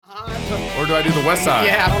Or do I do the west side?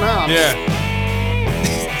 Yeah, I don't know. Yeah.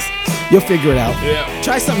 You'll figure it out. Yeah.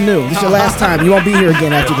 Try something new. This is your last time. You won't be here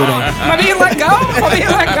again after today. Am I being let go?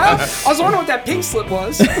 I was wondering what that pink slip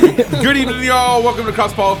was. Good evening, y'all. Welcome to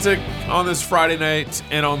Cross Politic on this Friday night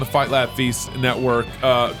and on the Fight Laugh Feast Network.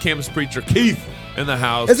 Campus preacher Keith in the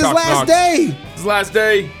house. It's his last day. It's his last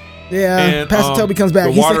day. Yeah, And, Pastor Toby comes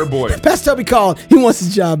back. the water boy. Pastor Toby called. He wants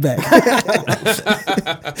his job back.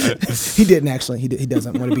 He didn't actually. He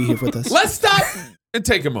doesn't want to be here with us. Let's stop and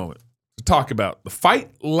take a moment to talk about the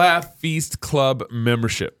Fight Laugh Feast Club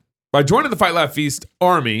membership. By joining the Fight Laugh Feast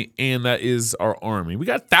Army, and that is our army, we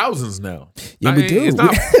got thousands now. Yeah, we do. It's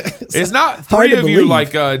not hard three to of you believe.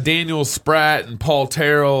 like Daniel Spratt and Paul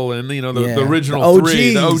Terrell and the original The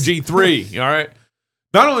three, the OGs. OG three. All right.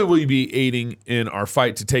 Not only will you be aiding in our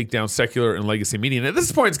fight to take down secular and legacy media, and at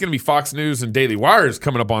this point, it's going to be Fox News and Daily Wires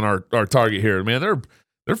coming up on our target here. Man,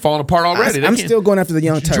 they're falling apart already. I'm still going after the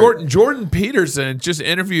young turd. Jordan Peterson just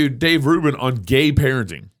interviewed Dave Rubin on gay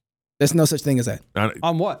parenting. There's no such thing as that.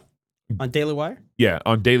 On what? On Daily Wire? Yeah,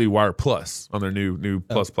 on Daily Wire Plus, on their new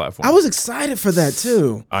Plus platform. I was excited for that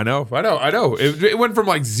too. I know. It went from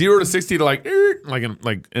like 0 to 60 to like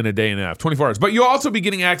in a day and a half, 24 hours. But you'll also be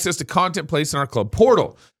getting access to content placed in our club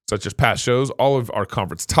portal, such as past shows, all of our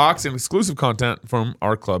conference talks, and exclusive content from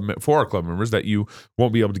our club for our club members that you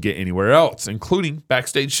won't be able to get anywhere else, including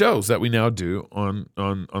backstage shows that we now do on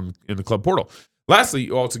in the club portal. Lastly,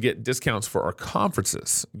 you also get discounts for our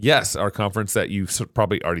conferences. Yes, our conference that you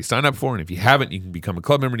probably already signed up for, and if you haven't, you can become a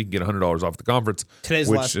club member. You can get $100 off the conference. Today's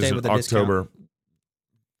which last is day in with a October.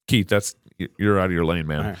 discount. Keith, you're out of your lane,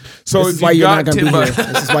 man. Right. So This if is why you you're got not going to 10 be here.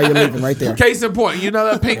 bucks, This is why you're leaving right there. case in point, you know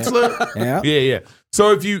that pink slip? Yeah. Yeah.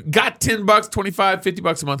 So if you got $10, $25,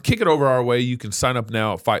 $50 a month, kick it over our way. You can sign up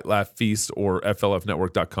now at Fight Laugh Feast or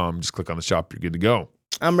FLFnetwork.com. Just click on the shop. You're good to go.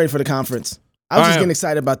 I'm ready for the conference. I was just getting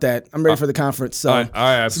excited about that. I'm ready for the conference. So I it's a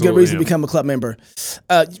absolutely good reason am. to become a club member.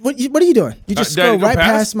 What are you doing? You just Did I scroll go right past?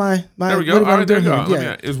 past my. There we go. What All right, there you doing go.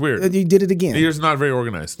 here? It was weird. You did it again. Yours not very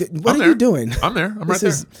organized. What are you doing? I'm there. I'm right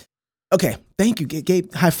there. Okay, thank you.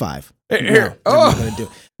 Gabe, high five. Here. Now, what I'm gonna do.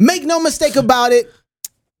 Make no mistake about it.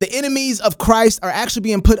 The enemies of Christ are actually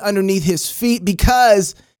being put underneath his feet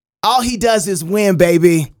because all he does is win,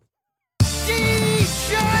 baby.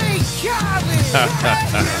 All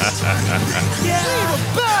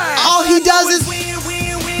he does is,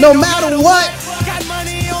 no matter what, got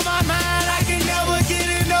money on my mind, I can never get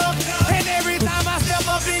enough. And every time I step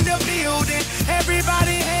up in the building,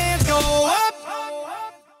 everybody hands go up.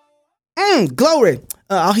 glory.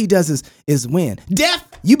 All he does is win.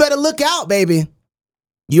 Death, you better look out, baby.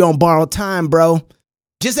 You on borrowed time, bro.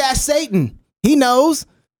 Just ask Satan. He knows.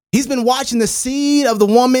 He's been watching the seed of the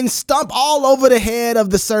woman stomp all over the head of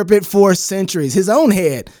the serpent for centuries. His own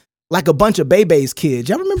head. Like a bunch of Bebe's kids.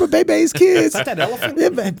 Y'all remember Bebe's kids? That elephant?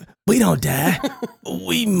 Yeah, we don't die.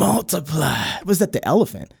 We multiply. Was that the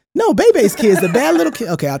elephant? No, Bebe's kids, the bad little kid.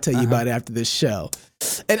 Okay, I'll tell you about it after this show.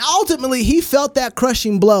 And ultimately, he felt that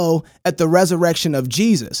crushing blow at the resurrection of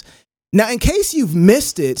Jesus. Now, in case you've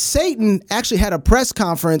missed it, Satan actually had a press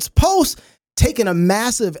conference post taking a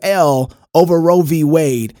massive L over Roe v.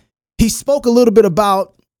 Wade. He spoke a little bit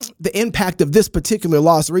about the impact of this particular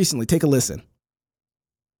loss recently. Take a listen.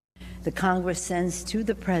 The Congress sends to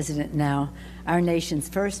the President now our nation's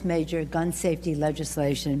first major gun safety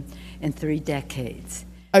legislation in 3 decades.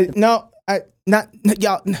 Y'all.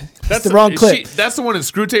 That's the wrong clip. That's the one in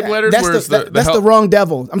Screw Tape Letters. That's the wrong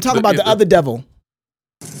devil. I'm talking about the other devil.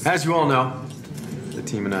 As you all know, the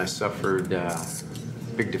team and I suffered a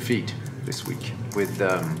big defeat this week with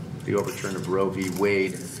the overturn of Roe v.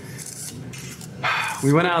 Wade.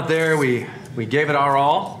 We went out there, we gave it our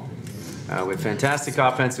all. With fantastic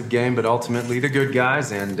offensive game, but ultimately the good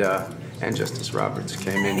guys and Justice Roberts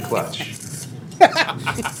came in clutch.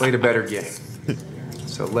 Played a better game.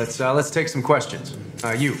 So let's take some questions.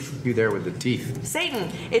 You there with the teeth. Satan,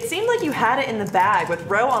 it seemed like you had it in the bag with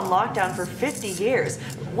Roe on lockdown for 50 years.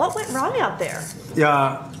 What went wrong out there?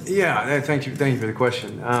 Yeah. Thank you for the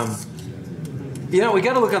question. We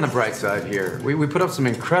got to look on the bright side here. We put up some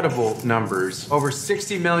incredible numbers. Over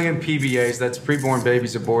 60 million PBAs, that's preborn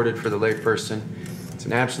babies aborted for the layperson. It's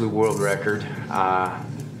an absolute world record. I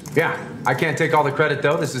can't take all the credit,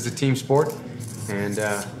 though. This is a team sport. And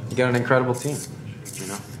you got an incredible team.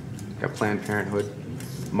 Got Planned Parenthood,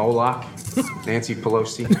 Moloch, Nancy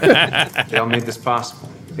Pelosi. They all made this possible.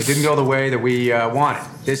 It didn't go the way that we wanted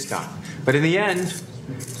this time. But in the end,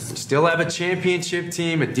 we still have a championship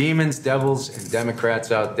team of demons, devils, and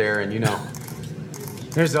Democrats out there, and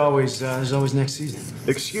there's always next season.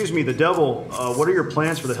 Excuse me, the devil. What are your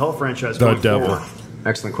plans for the Hell franchise The going devil. forward?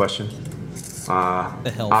 Excellent question.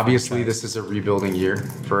 Obviously, this is a rebuilding year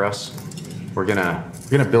for us. We're gonna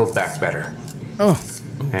build back better. Oh.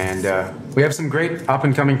 And we have some great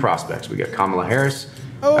up-and-coming prospects. We got Kamala Harris.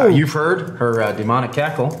 You've heard her demonic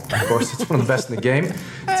cackle. Of course, it's one of the best in the game. It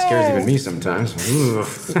scares even me sometimes.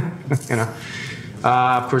 You know.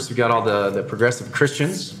 Of course, we got all the progressive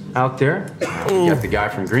Christians out there. We got the guy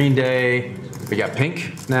from Green Day. We got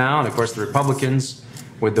Pink now, and of course the Republicans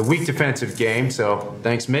with the weak defensive game. So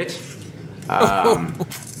thanks, Mitt.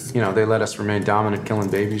 You know, they let us remain dominant, killing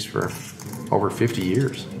babies for over 50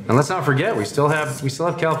 years. And let's not forget, we still have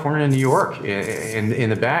California and New York in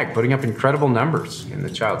the bag, putting up incredible numbers in the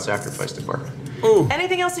child sacrifice department.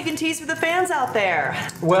 Anything else you can tease for the fans out there?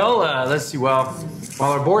 Well, let's see. Well,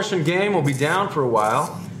 while our abortion game will be down for a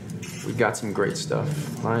while, we've got some great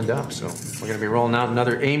stuff lined up. So we're going to be rolling out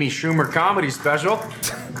another Amy Schumer comedy special.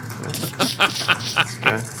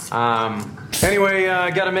 Okay. Anyway,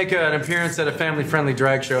 I got to make an appearance at a family-friendly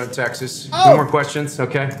drag show in Texas. No more questions,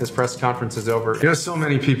 okay? This press conference is over. You know, so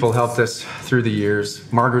many people helped us through the years.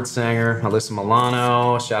 Margaret Sanger, Alyssa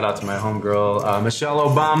Milano, shout out to my homegirl, Michelle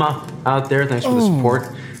Obama out there. Thanks for the support.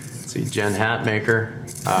 Let's see, Jen Hatmaker,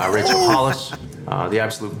 Rachel Hollis, the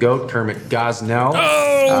absolute GOAT, Kermit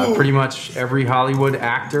Gosnell. Pretty much every Hollywood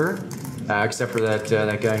actor. Except for that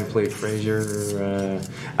guy who played Frasier,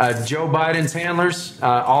 Joe Biden's handlers,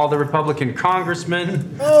 all the Republican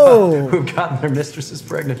congressmen who've gotten their mistresses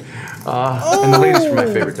pregnant, and the latest from my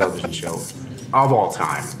favorite television show of all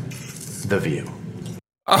time, The View.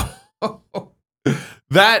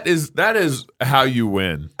 That is how you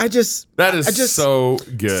win. That is so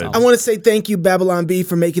good. I want to say thank you, Babylon B,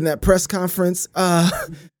 for making that press conference.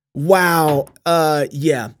 Wow.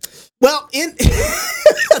 Yeah. Well,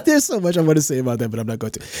 there's so much I want to say about that, but I'm not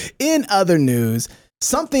going to. In other news,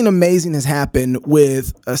 something amazing has happened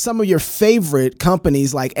with some of your favorite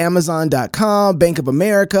companies like Amazon.com, Bank of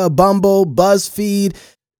America, Bumble, BuzzFeed,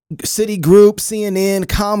 Citigroup, CNN,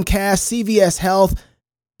 Comcast, CVS Health.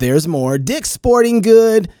 There's more. Dick's Sporting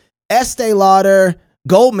Good, Estee Lauder,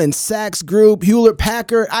 Goldman Sachs Group,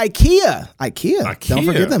 Hewlett-Packard, IKEA. Don't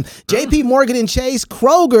forget them. JP Morgan and Chase,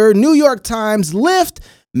 Kroger, New York Times, Lyft,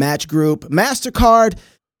 Match Group, MasterCard,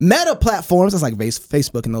 Meta Platforms, that's like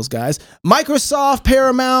Facebook and those guys, Microsoft,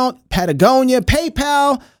 Paramount, Patagonia,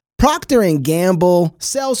 PayPal, Procter & Gamble,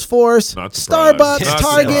 Salesforce, Starbucks,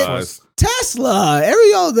 Target, Tesla,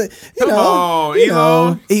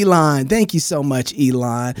 Elon. Thank you so much,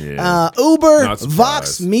 Elon. Yeah. Uber,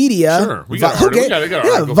 Vox Media. Sure. We got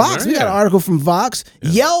an Vox. We got an article from Vox.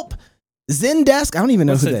 Yeah. Yelp, Zendesk. I don't even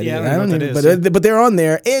know who that is. I don't even, but they're on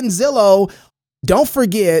there. And Zillow. Don't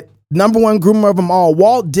forget, number one groomer of them all,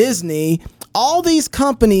 Walt Disney. All these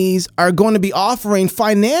companies are going to be offering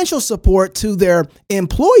financial support to their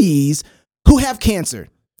employees who have cancer.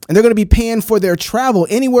 And they're going to be paying for their travel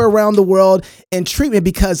anywhere around the world and treatment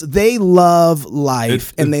because they love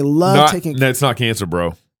life and they love taking. No, it's not cancer,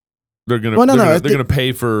 bro. They're going to they're going to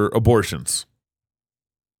pay for abortions.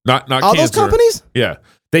 Not all cancer. Those companies? Yeah.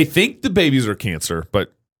 They think the babies are cancer,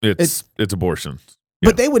 but it's abortion. Yeah.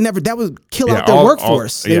 But they would never. That would kill out their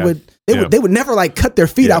workforce. They would never like cut their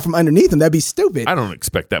feet out from underneath them. That'd be stupid. I don't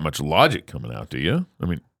expect that much logic coming out. Do you? I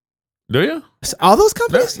mean, do you? All those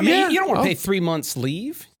companies? I mean, you don't want to pay 3 months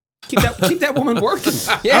leave. Keep that woman working.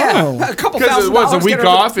 Yeah, a couple $1,000. What's a week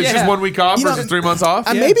off? It's just 1 week off versus 3 months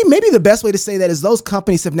off. Maybe the best way to say that is those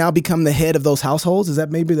companies have now become the head of those households. Is that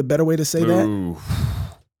maybe the better way to say that?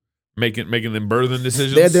 Making them birthing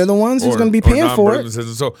decisions. They're the ones who's going to be paying for it.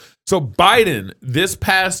 So Biden this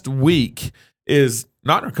past week is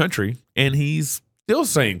not in our country, and he's still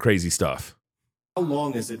saying crazy stuff. How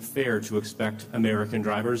long is it fair to expect American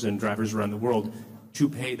drivers and drivers around the world to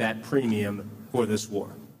pay that premium for this war?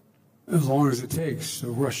 As long as it takes. So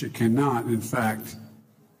Russia cannot, in fact,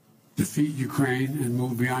 defeat Ukraine and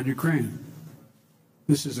move beyond Ukraine.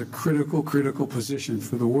 This is a critical position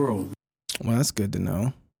for the world. Well, that's good to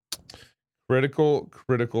know.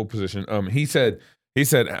 Critical position. He said,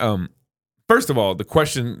 first of all, the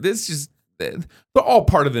question, they're all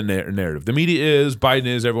part of the narrative. The media is, Biden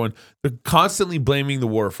is, everyone. They're constantly blaming the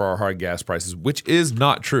war for our high gas prices, which is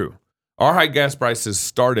not true. Our high gas prices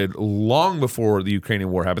started long before the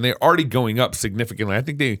Ukrainian war happened. They're already going up significantly. I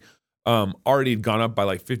think they already had gone up by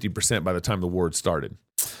like 50% by the time the war had started.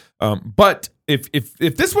 But if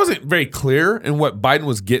this wasn't very clear in what Biden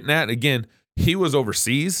was getting at, again, he was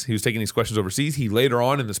overseas. He was taking these questions overseas. He later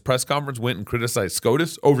on in this press conference went and criticized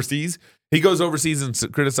SCOTUS overseas. He goes overseas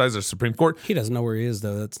and criticizes the Supreme Court. He doesn't know where he is,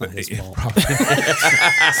 though. That's not his fault. Man,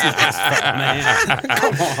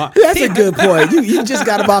 come on. That's a good point. You just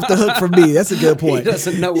got him off the hook for me. That's a good point. He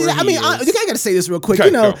doesn't know where I mean, I got to say this real quick.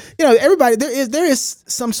 Okay, Everybody, there is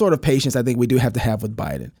some sort of patience I think we do have to have with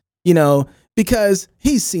Biden. Because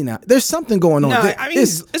he's seen that there's something going on. No, I mean,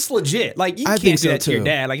 it's legit. Like, you can't do that to your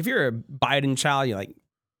dad. Like, if you're a Biden child, you're like,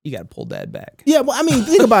 you got to pull dad back. Yeah, well, I mean,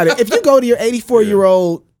 think about it. If you go to your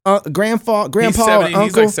 84-year-old grandpa, or uncle,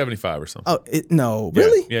 he's like 75 or something. Oh, no,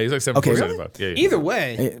 really? Yeah, he's like 74, 75. Yeah. Either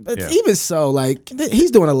way. But even so, like,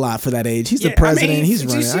 he's doing a lot for that age. He's the president. I mean, he's did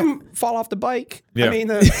running. you see him fall off the bike? Yeah. I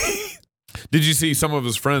mean, Did you see some of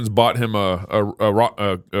his friends bought him a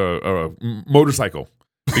motorcycle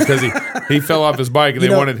because he fell off his bike and they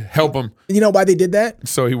wanted to help him? You know why they did that?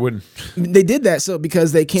 So he wouldn't. They did that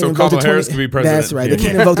because they can't invoke the 20th. Harris could be president. That's right. They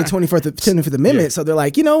can't invoke the 25th Amendment. So they're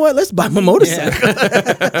like, you know what? Let's buy him a motorcycle.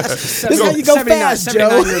 This is how you go fast, 79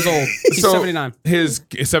 Joe. years old. He's 79. His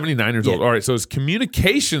 79 years old. All right. So his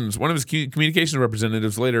communications, one of his communications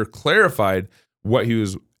representatives later clarified what he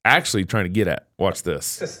was actually trying to get at. Watch this.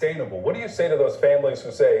 Sustainable. What do you say to those families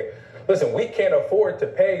who say, listen, we can't afford to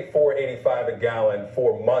pay $4.85 a gallon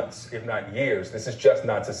for months, if not years. This is just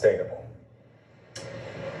not sustainable.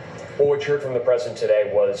 Well, what you heard from the president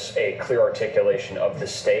today was a clear articulation of the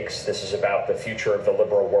stakes. This is about the future of the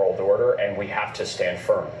liberal world order, and we have to stand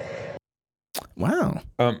firm. Wow.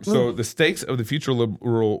 So the stakes of the future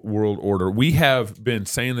liberal world order, we have been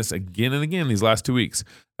saying this again and again these last 2 weeks,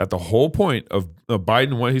 that the whole point of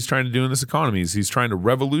Biden, what he's trying to do in this economy is he's trying to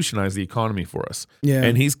revolutionize the economy for us. Yeah.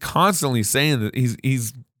 And he's constantly saying that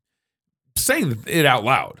he's saying it out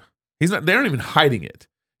loud. They aren't even hiding it.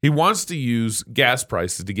 He wants to use gas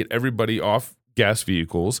prices to get everybody off gas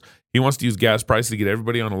vehicles. He wants to use gas prices to get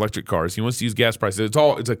everybody on electric cars. He wants to use gas prices.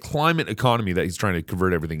 It's a climate economy that he's trying to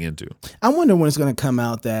convert everything into. I wonder when it's going to come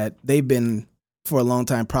out that they've been for a long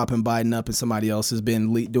time propping Biden up and somebody else has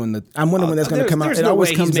been doing the. I'm wondering when that's going to come out. There's no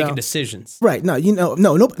way he's making decisions. Right. No,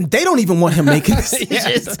 no, they don't even want him making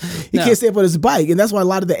decisions. He can't stay up on his bike. And that's why a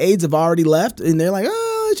lot of the aides have already left. And they're like,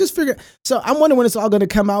 oh, let's just figure. So I'm wondering when it's all going to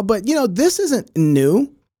come out. But, this isn't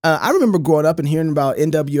new. I remember growing up and hearing about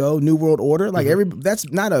NWO, New World Order. Like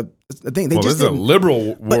that's not a thing. This is a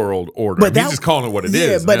liberal world order. But he's just calling it what it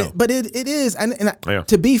is. But it is. And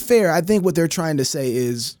to be fair, I think what they're trying to say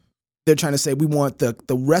is they're trying to say we want the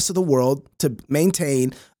rest of the world to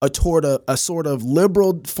maintain a sort of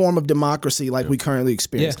liberal form of democracy like we currently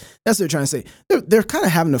experience. Yeah. That's what they're trying to say. They're kind of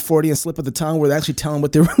having a Freudian slip of the tongue where they're actually telling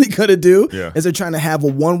what they're really going to do. Yeah. Is they're trying to have a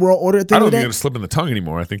one world order. I don't think they're going to slip in the tongue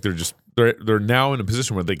anymore. I think they're now in a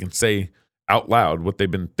position where they can say out loud what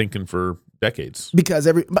they've been thinking for decades.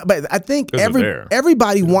 Because but I think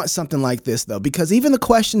everybody wants something like this though. Because even the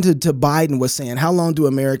question to Biden was saying, how long do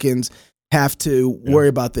Americans have to worry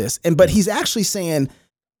about this? But he's actually saying,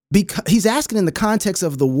 because he's asking in the context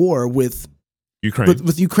of the war with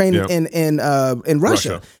Ukraine and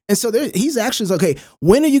Russia. And so he's actually okay,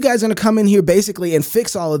 when are you guys going to come in here basically and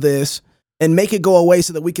fix all of this and make it go away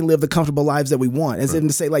so that we can live the comfortable lives that we want? As in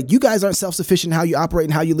to say, like, you guys aren't self-sufficient in how you operate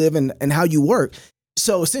and how you live and how you work.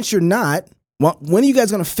 So since you're not, well, when are you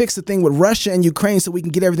guys going to fix the thing with Russia and Ukraine so we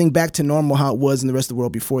can get everything back to normal how it was in the rest of the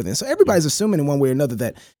world before then? So everybody's assuming in one way or another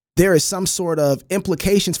that there is some sort of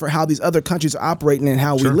implications for how these other countries are operating and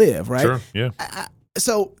how we live, right? Sure, yeah.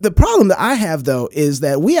 So the problem that I have, though, is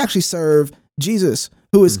that we actually serve Jesus,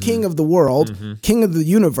 who is King of the world, King of the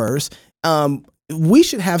universe. We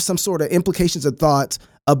should have some sort of implications or thoughts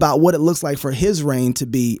about what it looks like for his reign to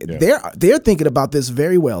be. Yeah. They're thinking about this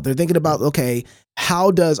very well. They're thinking about, okay,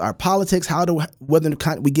 how does our politics, whether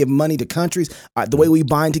we give money to countries, the way we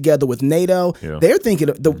bind together with NATO, they're thinking,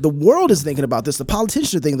 the world is thinking about this. The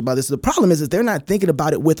politicians are thinking about this. The problem is that they're not thinking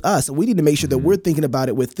about it with us. And we need to make sure that we're thinking about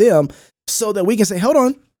it with them so that we can say, hold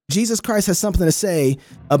on, Jesus Christ has something to say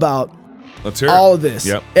about all of this.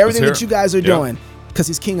 Yep. Everything that you guys are doing, because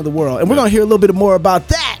he's King of the world. And we're going to hear a little bit more about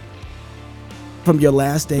that from your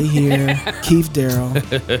last day here, Keith Darrell.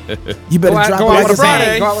 You better drop it like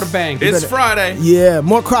Friday. Go out with a bang. It's Friday. Yeah,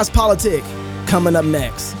 more Cross Politic coming up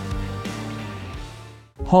next.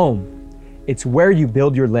 Home. It's where you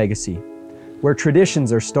build your legacy, where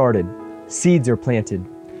traditions are started, seeds are planted,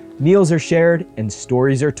 meals are shared, and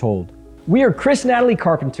stories are told. We are Chris and Natalie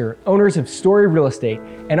Carpenter, owners of Story Real Estate,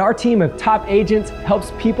 and our team of top agents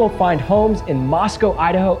helps people find homes in Moscow,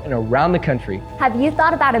 Idaho, and around the country. Have you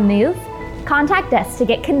thought about a move? Contact us to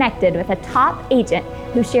get connected with a top agent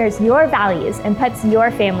who shares your values and puts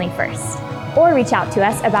your family first. or reach out to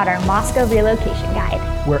us about our Moscow relocation guide.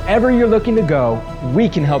 Wherever you're looking to go, we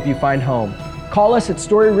can help you find home. Call us at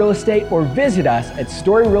Story Real Estate or visit us at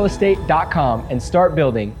storyrealestate.com and start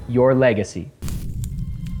building your legacy.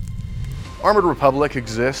 Armored Republic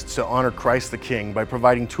exists to honor Christ the King by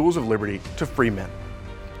providing tools of liberty to free men.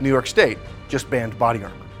 New York State just banned body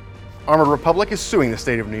armor. Armored Republic is suing the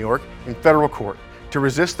state of New York in federal court to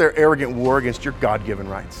resist their arrogant war against your God-given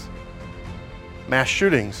rights. Mass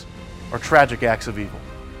shootings are tragic acts of evil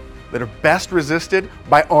that are best resisted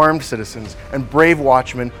by armed citizens and brave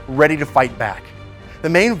watchmen ready to fight back. The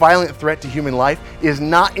main violent threat to human life is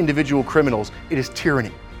not individual criminals, it is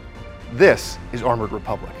tyranny. This is Armored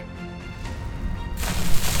Republic.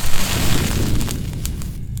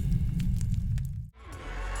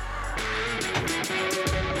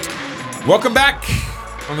 Welcome back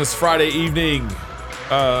on this Friday evening,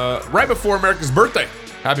 right before America's birthday.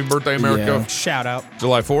 Happy birthday, America. Yeah. Shout out.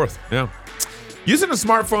 July 4th, yeah. Using a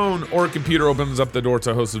smartphone or a computer opens up the door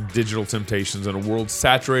to a host of digital temptations in a world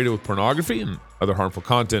saturated with pornography and other harmful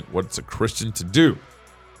content. What's a Christian to do?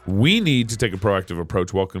 We need to take a proactive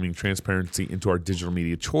approach, welcoming transparency into our digital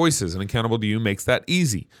media choices, and Accountable to You makes that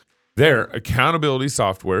easy. Their accountability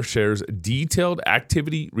software shares detailed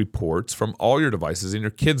activity reports from all your devices and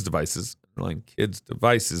your kids' devices,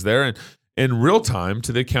 there, and in real time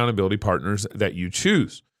to the accountability partners that you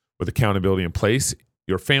choose. With accountability in place,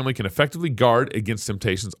 your family can effectively guard against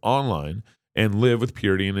temptations online and live with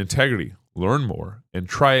purity and integrity. Learn more and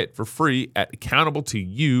try it for free at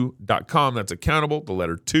accountable2you.com. That's accountable, the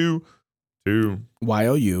letter 2,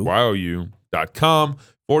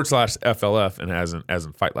 YOU.com/FLF, and as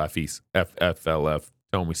in Fight Laugh East, FFLF.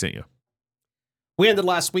 Tell them we sent you. We ended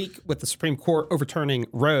last week with the Supreme Court overturning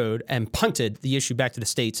Roe and punted the issue back to the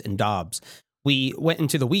states in Dobbs. We went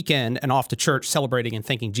into the weekend and off to church celebrating and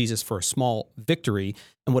thanking Jesus for a small victory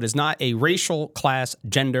in what is not a racial, class,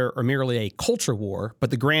 gender, or merely a culture war,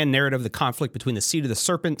 but the grand narrative of the conflict between the seed of the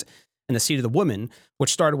serpent and the seed of the woman,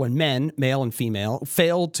 which started when men, male and female,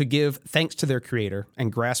 failed to give thanks to their creator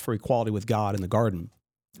and grasp for equality with God in the garden.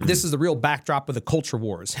 This is the real backdrop of the culture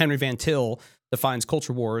wars. Henry Van Til defines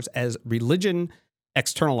culture wars as religion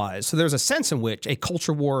externalized. So there's a sense in which a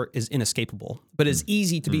culture war is inescapable, but it's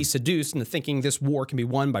easy to be seduced into thinking this war can be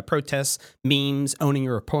won by protests, memes, owning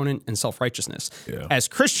your opponent, and self-righteousness. Yeah. As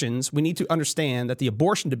Christians, we need to understand that the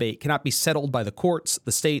abortion debate cannot be settled by the courts,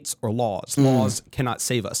 the states, or laws. Laws cannot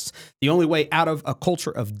save us. The only way out of a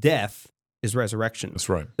culture of death is resurrection. That's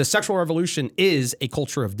right. The sexual revolution is a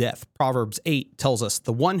culture of death. Proverbs 8 tells us,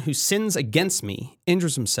 the one who sins against me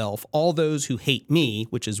injures himself. All those who hate me,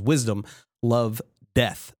 which is wisdom, love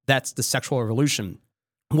death. That's the sexual revolution.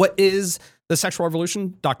 What is the sexual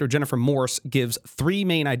revolution? Dr. Jennifer Morse gives 3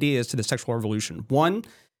 main ideas to the sexual revolution. 1,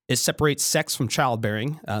 it separates sex from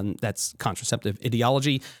childbearing. That's contraceptive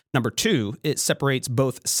ideology. Number 2, it separates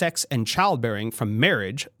both sex and childbearing from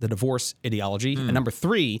marriage, the divorce ideology. And number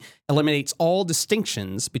 3, eliminates all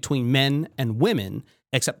distinctions between men and women,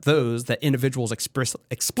 except those that individuals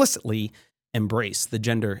explicitly embrace, the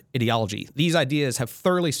gender ideology. These ideas have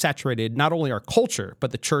thoroughly saturated not only our culture,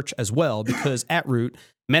 but the church as well, because at root,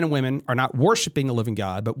 men and women are not worshiping the living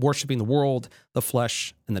God, but worshiping the world, the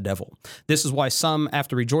flesh, and the devil. This is why some,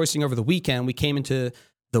 after rejoicing over the weekend, we came into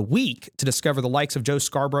the week to discover the likes of Joe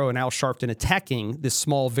Scarborough and Al Sharpton attacking this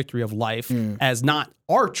small victory of life as not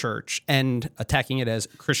our church and attacking it as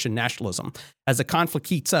Christian nationalism. As the conflict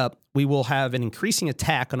heats up, we will have an increasing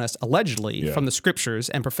attack on us allegedly from the scriptures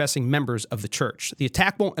and professing members of the church. The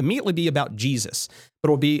attack won't immediately be about Jesus, but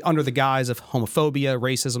it will be under the guise of homophobia,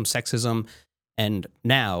 racism, sexism, and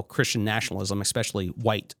now Christian nationalism, especially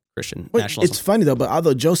white Christian nationalism. It's funny though, but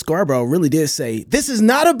although Joe Scarborough really did say, this is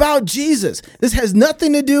not about Jesus. This has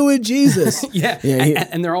nothing to do with Jesus.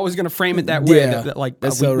 And they're always going to frame it that way.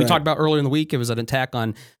 We talked about earlier in the week, it was an attack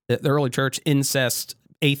on the early church, incest,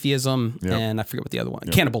 atheism, and I forget what the other one,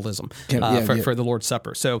 cannibalism for the Lord's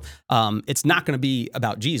Supper. So it's not going to be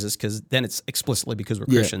about Jesus, because then it's explicitly because we're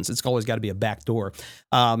Christians. It's always got to be a back door.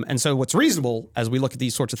 And so what's reasonable as we look at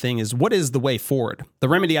these sorts of things is, what is the way forward? The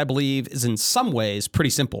remedy, I believe, is in some ways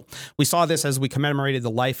pretty simple. We saw this as we commemorated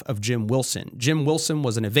the life of Jim Wilson. Jim Wilson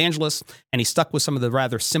was an evangelist, and he stuck with some of the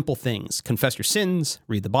rather simple things: confess your sins,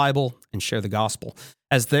 read the Bible, and share the gospel.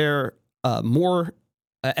 As they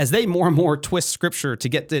more and more twist scripture to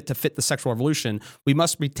get it to fit the sexual revolution, we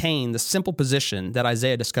must retain the simple position that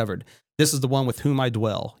Isaiah discovered. This is the one with whom I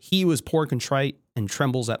dwell. He who is poor and contrite and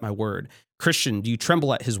trembles at my word. Christian, do you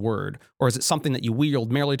tremble at his word, or is it something that you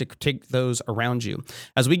wield merely to critique those around you?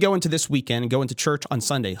 As we go into this weekend and go into church on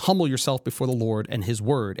Sunday, humble yourself before the Lord and his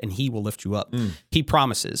word, and he will lift you up. He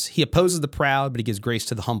promises. He opposes the proud, but he gives grace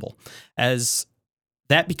to the humble. As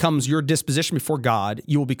that becomes your disposition before God,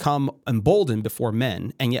 you will become emboldened before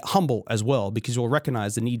men, and yet humble as well, because you will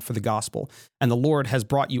recognize the need for the gospel. And the Lord has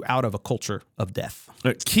brought you out of a culture of death.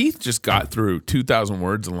 Keith just got through 2,000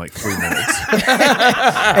 words in like 3 minutes.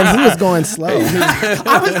 And he was going slow.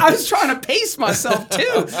 I was trying to pace myself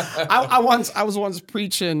too. I was once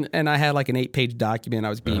preaching, and I had like an 8-page document. I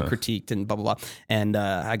was being critiqued and blah blah blah. And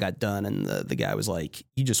I got done, and the guy was like,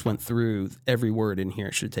 "You just went through every word in here.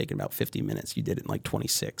 It should have taken about 50 minutes. You did it in like 26."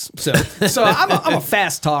 So I'm a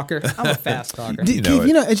fast talker. Keith,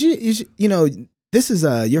 this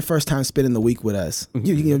is your first time spending the week with us.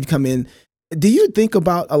 You come in. Do you think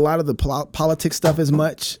about a lot of the politics stuff as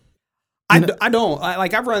much? I don't.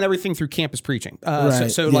 I've run everything through campus preaching.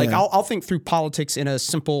 I'll think through politics in a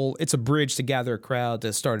simple, it's a bridge to gather a crowd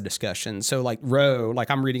to start a discussion. So like Roe,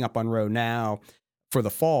 I'm reading up on Roe now for the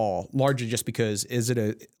fall, largely just because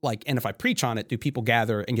and if I preach on it, do people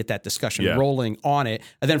gather and get that discussion rolling on it?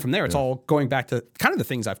 And then from there, it's all going back to kind of the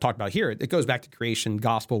things I've talked about here. It goes back to creation,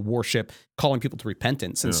 gospel, worship, calling people to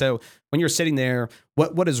repentance. And so when you're sitting there,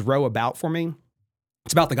 what is Roe about for me?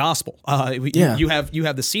 It's about the gospel. You have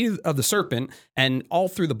the seed of the serpent, and all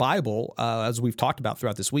through the Bible, as we've talked about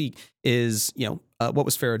throughout this week, is what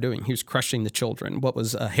was Pharaoh doing? He was crushing the children. What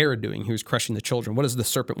was Herod doing? He was crushing the children. What does the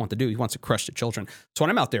serpent want to do? He wants to crush the children. So when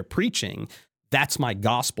I'm out there preaching, that's my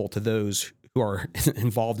gospel to those who are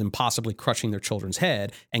involved in possibly crushing their children's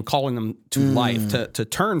head and calling them to life, to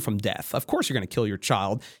turn from death. Of course, you're going to kill your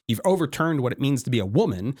child. You've overturned what it means to be a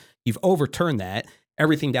woman. You've overturned that.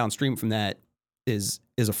 Everything downstream from that is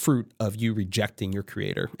a fruit of you rejecting your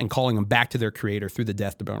creator and calling them back to their creator through the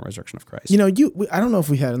death, the burial, and resurrection of Christ. I don't know if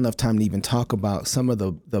we had enough time to even talk about some of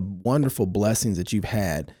the wonderful blessings that you've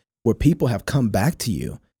had where people have come back to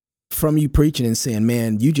you from you preaching and saying,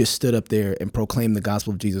 man, you just stood up there and proclaimed the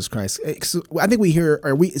gospel of Jesus Christ. I think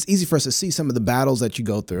it's easy for us to see some of the battles that you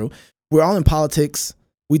go through. We're all in politics.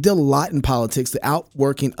 We deal a lot in politics, the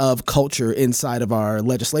outworking of culture inside of our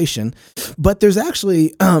legislation. But there's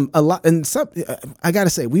actually a lot, and I got to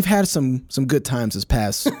say, we've had some good times this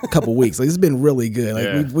past couple weeks. It's been really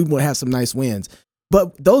good. We want to have some nice wins.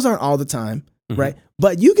 But those aren't all the time, right?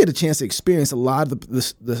 But you get a chance to experience a lot of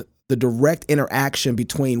the direct interaction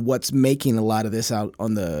between what's making a lot of this out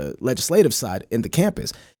on the legislative side in the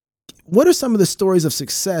campus. What are some of the stories of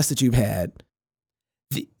success that you've had?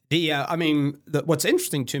 What's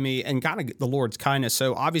interesting to me and kind of the Lord's kindness.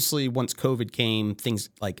 So obviously once COVID came, things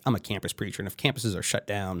like I'm a campus preacher, and if campuses are shut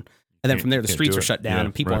down, and then from there the streets are shut down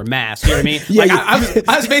and people are masked, you know what I mean?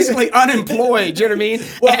 I was basically unemployed, you know what I mean?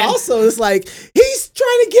 Well, also it's like, he's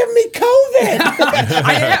trying to give me COVID.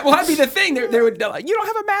 That'd be the thing. They would, you don't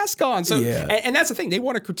have a mask on. So, and that's the thing. They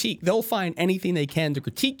want to critique. They'll find anything they can to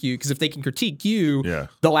critique you, because if they can critique you,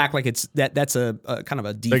 they'll act like that's a kind of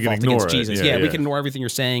a default against Jesus. We can ignore everything you're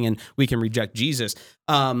saying and we can reject Jesus.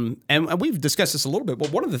 And we've discussed this a little bit,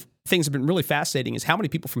 but one of the things that's been really fascinating is how many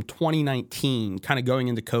people from 2019 kind of going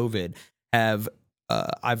into COVID have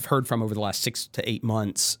I've heard from over the last 6 to 8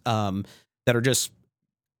 months that are just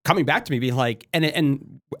coming back to me being like,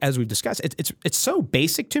 and as we've discussed, it's so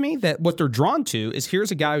basic to me that what they're drawn to is, here's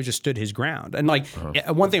a guy who just stood his ground. And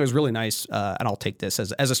one thing that was really nice, and I'll take this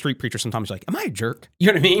as a street preacher, sometimes you're like, am I a jerk? You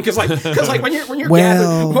know what I mean? Because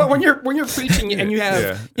when you're preaching and you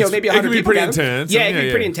have maybe 100 people, pretty intense. Yeah, it can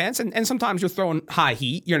be pretty intense. And sometimes you're throwing high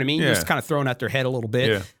heat. You know what I mean? You're just kind of throwing at their head a little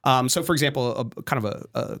bit. So for example,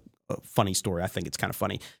 a funny story. I think it's kind of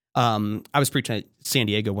funny. I was preaching at San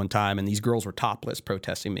Diego one time, and these girls were topless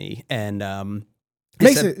protesting me, and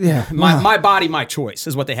my body, my choice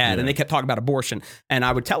is what they had, and they kept talking about abortion. And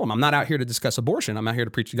I would tell them, I'm not out here to discuss abortion. I'm out here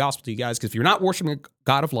to preach the gospel to you guys, because if you're not worshiping a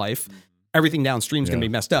God of life, everything downstream is going to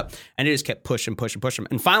be messed up. And it just kept pushing.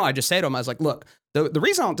 And finally, I just say to them, I was like, look, the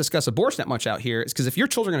reason I don't discuss abortion that much out here is because if your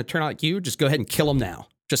children are going to turn out like you, just go ahead and kill them now.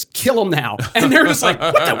 Just kill them now. And they're just like,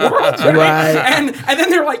 what the world? Right. And then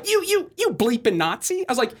they're like, you bleeping Nazi.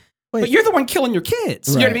 I was like, but you're the one killing your kids.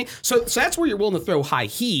 Right. You know what I mean? So that's where you're willing to throw high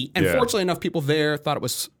heat. And fortunately enough, people there thought it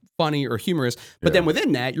was funny or humorous. But then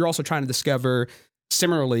within that, you're also trying to discover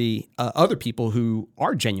similarly other people who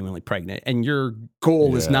are genuinely pregnant. And your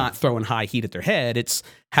goal is not throwing high heat at their head. It's,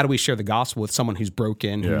 how do we share the gospel with someone who's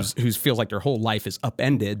broken, who feels like their whole life is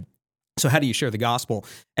upended? So how do you share the gospel?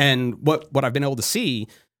 And what I've been able to see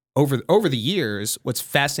over the years, what's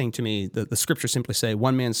fascinating to me, the scriptures simply say,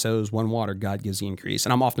 one man sows, one water, God gives the increase.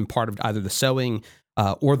 And I'm often part of either the sowing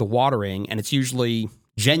or the watering, and it's usually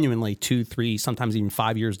genuinely 2, 3, sometimes even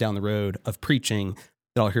 5 years down the road of preaching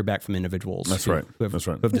that I'll hear back from individuals who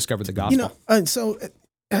have discovered the gospel.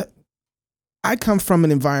 I come from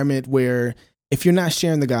an environment where if you're not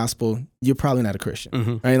sharing the gospel, you're probably not a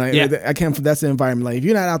Christian, right? Like I came from that's the environment. Like if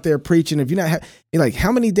you're not out there preaching, if you're not, like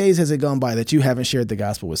how many days has it gone by that you haven't shared the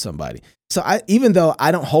gospel with somebody? So even though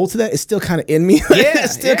I don't hold to that, it's still kind of in me.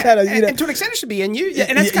 It's still kind of, and to an extent, it should be in you.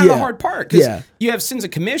 And that's kind of the hard part because you have sins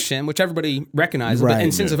of commission, which everybody recognizes,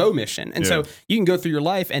 and sins of omission. And so you can go through your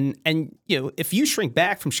life, and if you shrink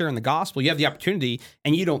back from sharing the gospel, you have the opportunity,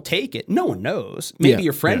 and you don't take it. No one knows. Maybe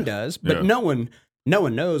your friend does, but no one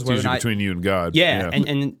knows whether or not between you and God.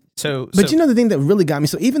 And so. But the thing that really got me.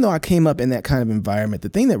 So even though I came up in that kind of environment, the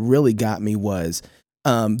thing that really got me was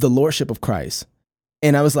the lordship of Christ.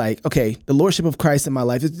 And I was like, okay, the lordship of Christ in my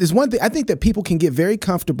life is one thing. I think that people can get very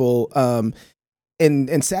comfortable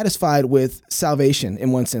and satisfied with salvation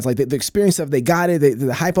in one sense. Like the experience of they got it,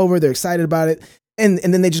 the hype over, they're excited about it, and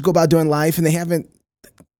then they just go about doing life and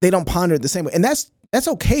they don't ponder it the same way. And that's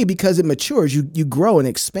okay because it matures. You grow and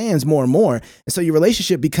expands more and more, and so your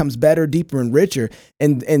relationship becomes better, deeper, and richer.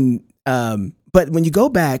 But when you go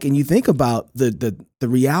back and you think about the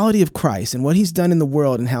reality of Christ and what He's done in the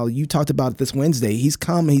world and how you talked about it this Wednesday, He's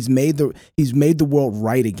come, He's made the world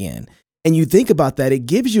right again. And you think about that, it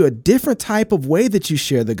gives you a different type of way that you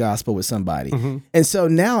share the gospel with somebody. And so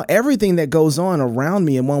now everything that goes on around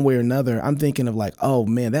me in one way or another, I'm thinking of like, oh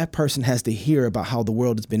man, that person has to hear about how the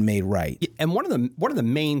world has been made right. And one of the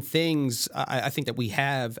main things I think that we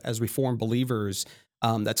have as Reformed believers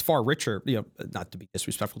that's far richer, not to be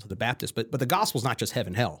disrespectful to the Baptists, but the gospel is not just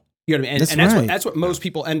heaven, hell. You know what I mean? And that's what most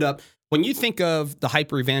people end up, when you think of the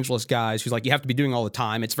hyper evangelist guys who's like, you have to be doing all the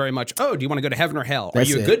time, it's very much, do you want to go to heaven or hell? Are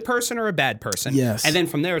you a good person or a bad person? Yes. And then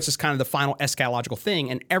from there, it's just kind of the final eschatological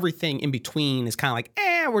thing. And everything in between is kind of like,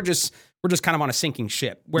 we're just kind of on a sinking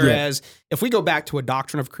ship. Whereas if we go back to a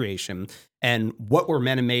doctrine of creation and what were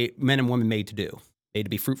men and women made to do, made to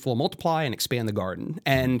be fruitful and multiply and expand the garden.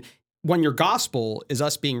 And when your gospel is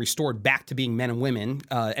us being restored back to being men and women,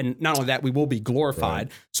 and not only that, we will be glorified.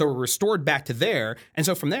 Right. So we're restored back to there. And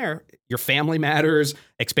so from there, your family matters,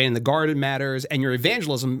 expanding the garden matters, and your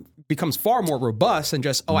evangelism becomes far more robust than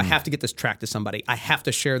just, I have to get this tract to somebody. I have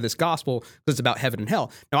to share this gospel because it's about heaven and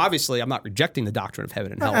hell. Now, obviously, I'm not rejecting the doctrine of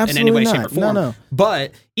heaven and hell in any way, shape, or form. No.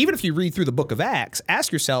 But even if you read through the book of Acts,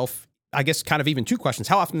 ask yourself, I guess kind of even two questions.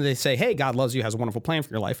 How often do they say, hey, God loves you, has a wonderful plan for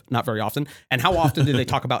your life? Not very often. And how often do they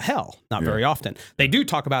talk about hell? Not very often. They do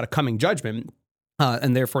talk about a coming judgment,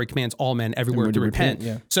 and therefore He commands all men everywhere to repent.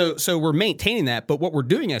 So we're maintaining that. But what we're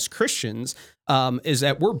doing as Christians is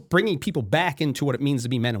that we're bringing people back into what it means to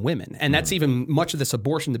be men and women. And that's even much of this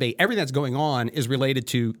abortion debate. Everything that's going on is related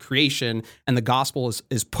to creation, and the gospel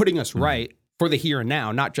is putting us right for the here and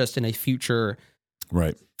now, not just in a future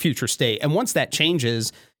state. And once that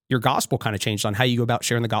changes, your gospel kind of changed on how you go about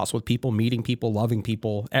sharing the gospel with people, meeting people, loving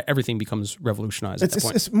people. Everything becomes revolutionized at that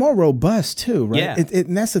point. It's more robust too, right? Yeah.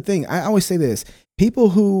 And that's the thing. I always say this. People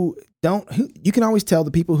who you can always tell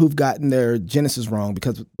the people who've gotten their Genesis wrong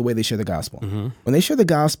because of the way they share the gospel. When they share the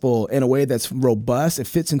gospel in a way that's robust, it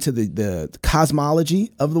fits into the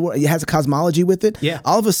cosmology of the world. It has a cosmology with it. Yeah.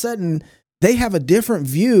 All of a sudden, they have a different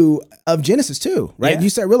view of Genesis too, right? You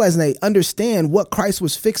start realizing they understand what Christ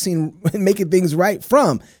was fixing and making things right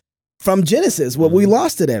from Genesis, what we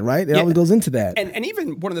lost it at, right? It always goes into that. And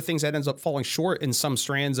even one of the things that ends up falling short in some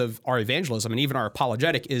strands of our evangelism and even our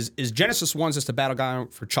apologetic is Genesis 1's just a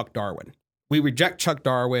battleground for Chuck Darwin. We reject Chuck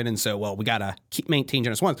Darwin, and so, we got to maintain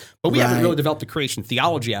Genesis 1. But we haven't really developed a creation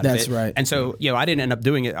theology out of it. That's right. And so, I didn't end up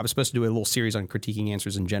doing it. I was supposed to do a little series on critiquing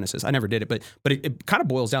answers in Genesis. I never did it, but it kind of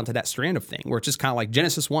boils down to that strand of thing, where it's just kind of like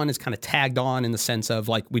Genesis 1 is kind of tagged on in the sense of,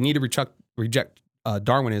 like, we need to reject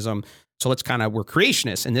Darwinism. So we're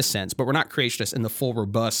creationists in this sense, but we're not creationists in the full,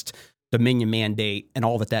 robust dominion mandate and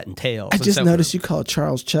all that entails. I just noticed you called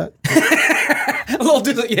Charles Chuck. A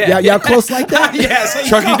little y'all close like that? Yes.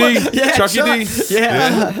 Chucky D. Yeah, Chucky D.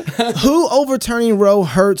 Yeah. Who overturning Roe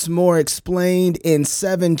hurts more, explained in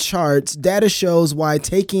 7 charts. Data shows why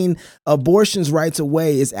taking abortion's rights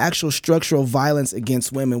away is actual structural violence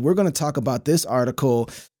against women. We're going to talk about this article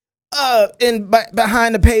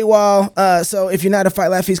behind the paywall. So if you're not a Fight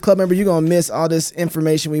Laugh Feast Club member, you're going to miss all this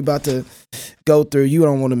information we about to go through. You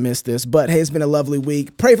don't want to miss this. But hey, it's been a lovely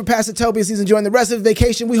week. Pray for Pastor Toby as he's enjoying the rest of the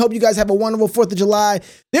vacation. We hope you guys have a wonderful 4th of July.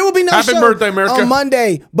 There will be no Happy show birthday, America. on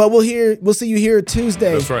Monday, but we'll see you here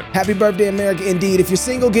Tuesday. That's right. Happy birthday, America, indeed. If you're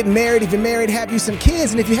single, get married. If you're married, have you some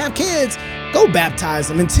kids. And if you have kids, go baptize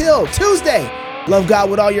them. Until Tuesday, love God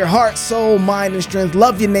with all your heart, soul, mind, and strength.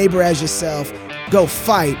 Love your neighbor as yourself. Go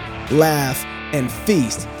fight, laugh, and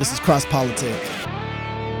feast. This is Cross Politic.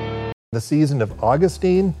 The season of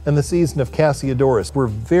Augustine and the season of Cassiodorus were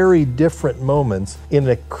very different moments in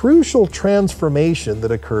a crucial transformation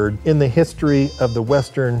that occurred in the history of the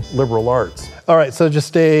Western liberal arts. All right, so just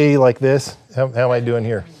stay like this. How am I doing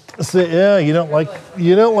here? So, yeah, you don't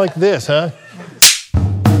like this, huh?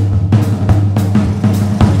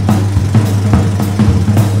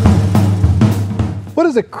 What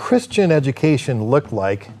does a Christian education look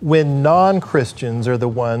like when non-Christians are the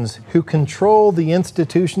ones who control the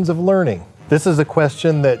institutions of learning? This is a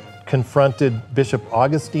question that confronted Bishop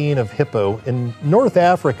Augustine of Hippo in North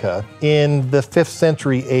Africa in the 5th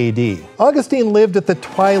century AD. Augustine lived at the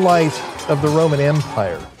twilight of the Roman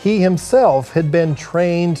Empire. He himself had been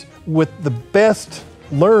trained with the best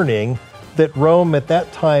learning that Rome at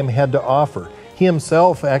that time had to offer. He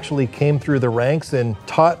himself actually came through the ranks and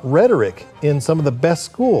taught rhetoric in some of the best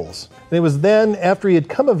schools. And it was then, after he had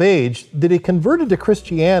come of age, that he converted to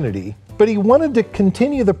Christianity, but he wanted to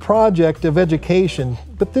continue the project of education,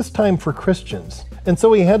 but this time for Christians. And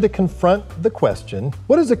so he had to confront the question,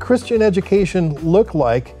 what does a Christian education look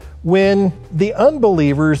like when the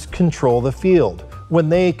unbelievers control the field? When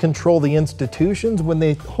they control the institutions, when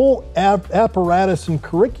the whole apparatus and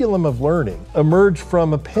curriculum of learning emerged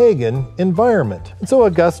from a pagan environment. And so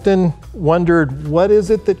Augustine wondered, what is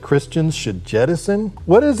it that Christians should jettison?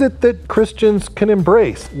 What is it that Christians can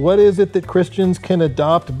embrace? What is it that Christians can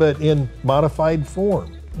adopt but in modified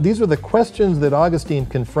form? These were the questions that Augustine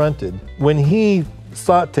confronted when he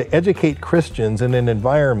sought to educate Christians in an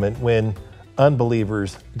environment when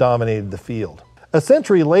unbelievers dominated the field. A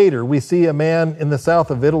century later, we see a man in the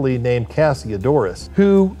south of Italy named Cassiodorus,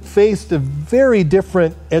 who faced a very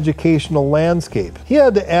different educational landscape. He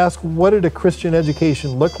had to ask, what did a Christian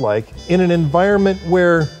education look like in an environment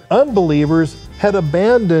where unbelievers had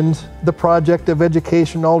abandoned the project of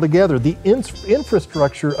education altogether? The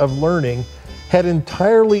infrastructure of learning had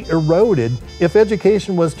entirely eroded. If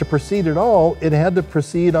education was to proceed at all, it had to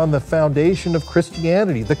proceed on the foundation of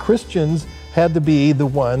Christianity. The Christians had to be the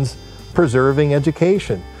ones preserving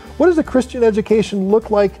education. What does a Christian education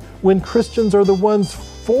look like when Christians are the ones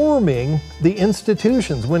forming the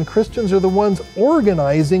institutions, when Christians are the ones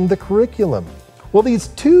organizing the curriculum? Well, these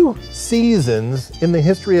two seasons in the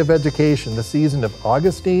history of education, the season of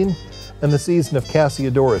Augustine and the season of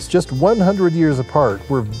Cassiodorus, just 100 years apart,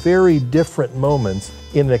 were very different moments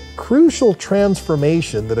in a crucial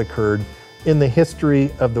transformation that occurred in the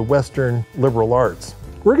history of the Western liberal arts.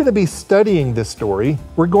 We're going to be studying this story.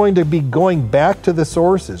 We're going to be going back to the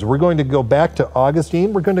sources. We're going to go back to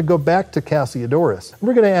Augustine. We're going to go back to Cassiodorus.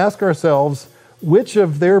 We're going to ask ourselves which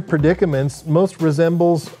of their predicaments most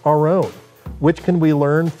resembles our own. Which can we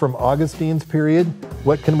learn from Augustine's period?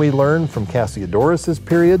 What can we learn from Cassiodorus's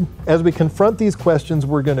period? As we confront these questions,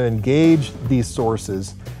 we're going to engage these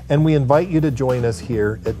sources, and we invite you to join us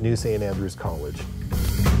here at New St. Andrews College.